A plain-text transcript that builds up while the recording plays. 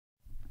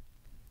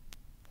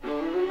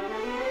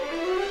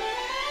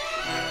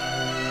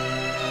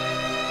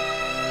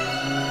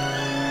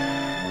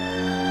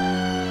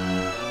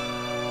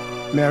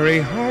Mary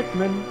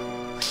Hartman,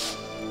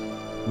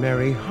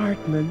 Mary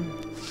Hartman.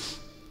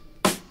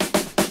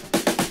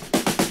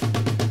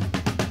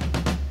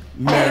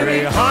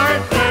 Mary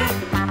Hartman,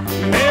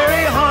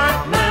 Mary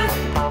Hartman,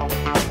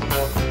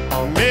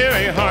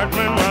 Mary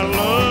Hartman, my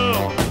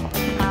love.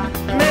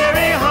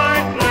 Mary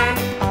Hartman,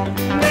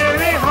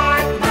 Mary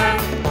Hartman,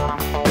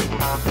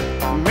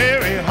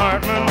 Mary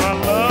Hartman, my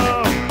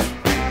love.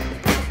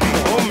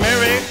 Oh,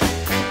 Mary,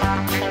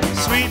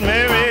 sweet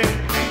Mary,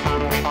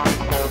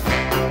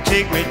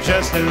 take me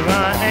just as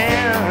I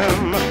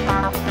am,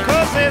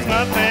 'cause there's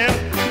nothing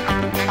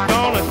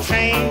gonna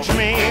change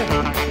me.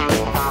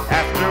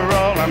 After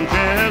all, I'm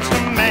just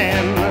a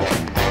man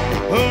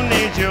who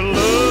needs your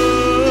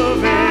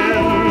loving,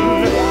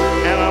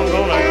 and I'm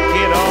gonna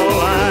get all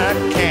I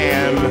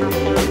can.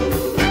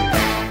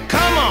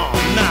 Come on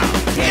now,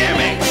 hear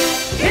me,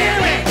 hear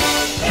me,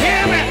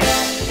 hear me,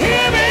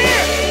 hear me.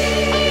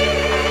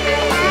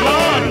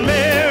 Lord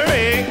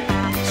Mary,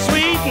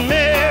 sweet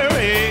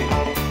Mary,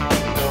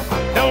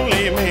 don't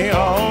leave me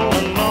all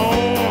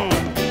alone.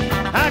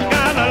 I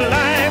got a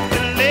life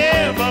to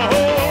live, a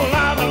whole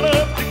lot of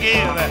love to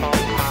give.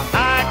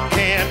 I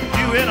can't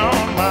do it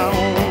on my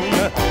own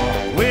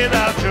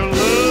without your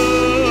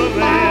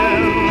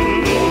loving.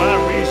 My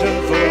reason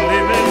for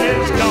living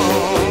is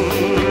gone.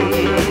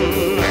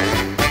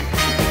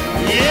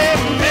 Yeah,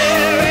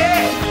 Mary,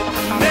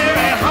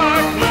 Mary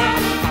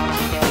Hartman,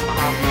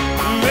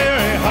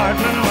 Mary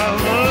Hartman, my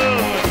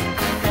love.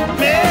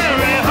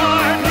 Mary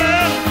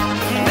Hartman,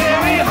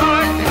 Mary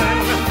Hartman,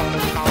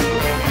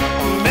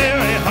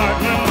 Mary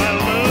Hartman, my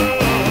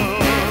love.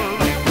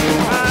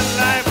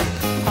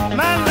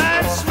 My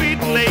life,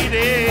 sweet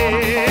lady,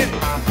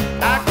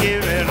 I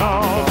give it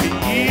all to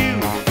you,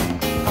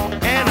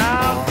 and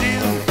I'll do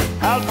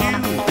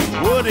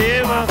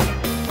whatever,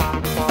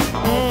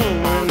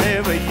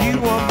 whenever you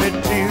want me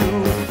to,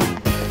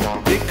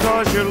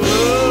 because your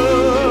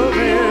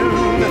loving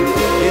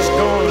is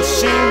gonna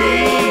see me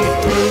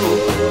through.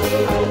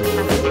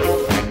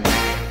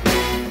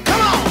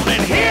 Come on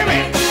and hear me,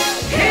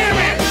 hear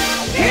me,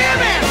 hear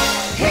me,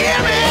 hear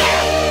me.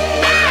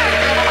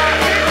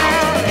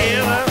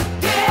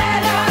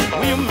 Together,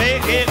 we'll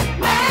make it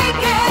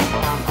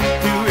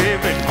through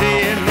every day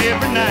and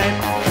every night.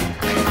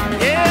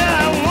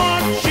 Yeah, I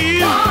want you,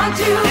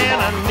 and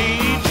I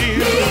need you.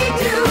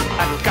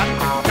 I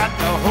got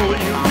to hold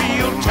you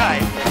real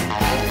tight,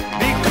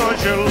 because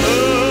your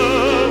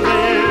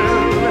loving,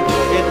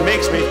 it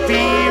makes me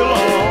feel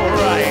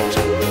alright.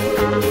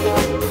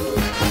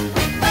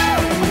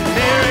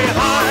 Mary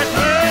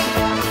Hartman,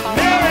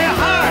 Mary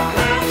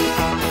Hartman,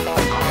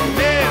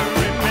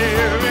 Mary,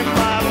 Mary,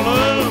 my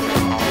love.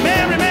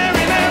 Mary,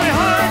 Mary, Mary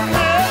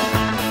Hartman,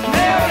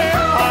 Mary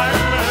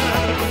Hartman,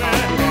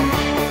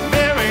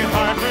 Mary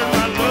Hartman,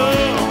 my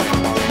love.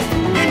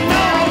 You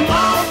know I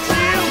want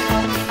you,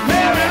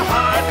 Mary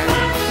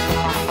Hartman.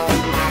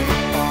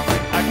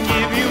 I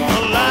give you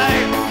my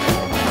life,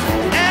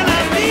 and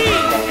I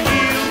need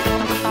you,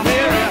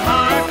 Mary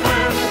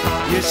Hartman.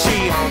 You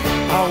see,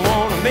 I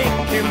wanna make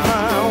you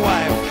my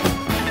wife.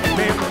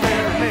 Mary,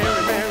 Mary,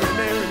 Mary, Mary,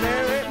 Mary,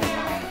 Mary,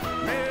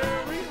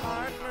 Mary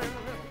Hartman,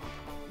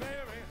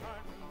 Mary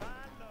Hartman,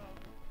 my love.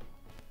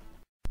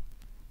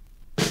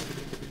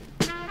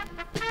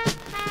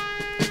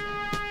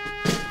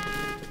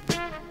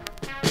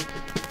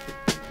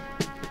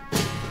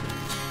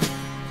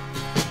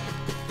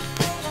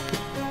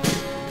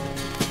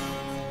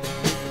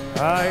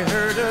 I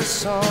heard a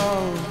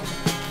song,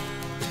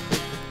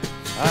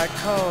 I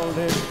called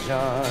it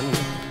John.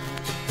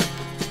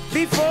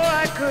 Before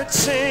I could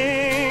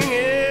sing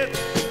it,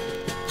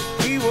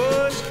 he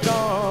was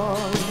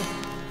gone.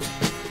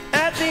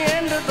 At the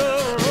end of the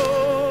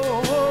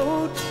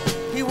road,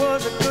 he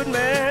was a good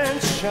man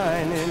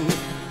shining,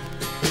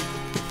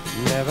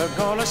 never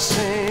gonna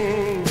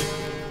sing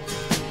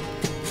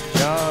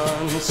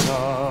John's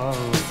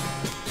song.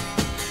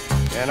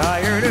 And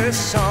I heard a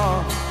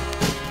song,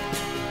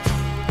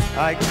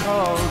 I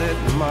called it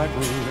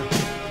Martin.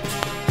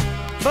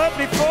 But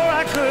before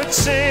I could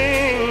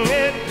sing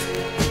it,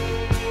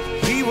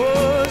 he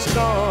was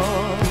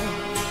gone.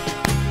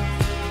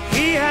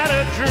 He had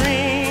a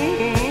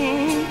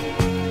dream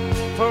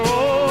for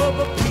all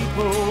the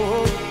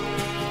people,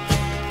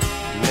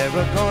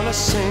 never gonna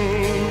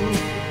sing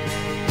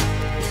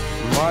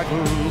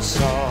Martin's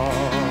song.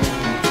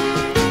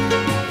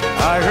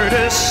 I heard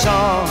his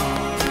song,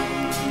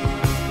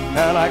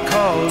 and I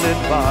called it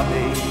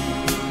Bobby.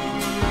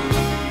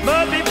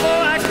 But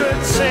before I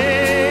could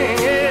sing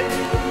it,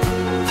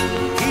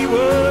 he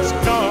was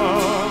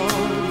gone.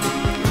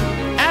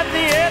 At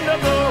the end of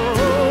the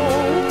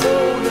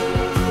road,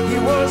 he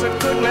was a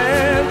good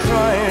man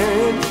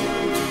trying,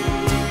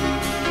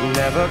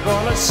 never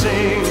gonna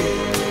sing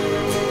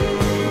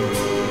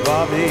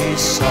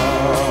Bobby's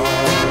song.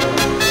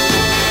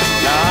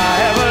 Now I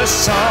have a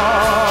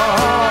song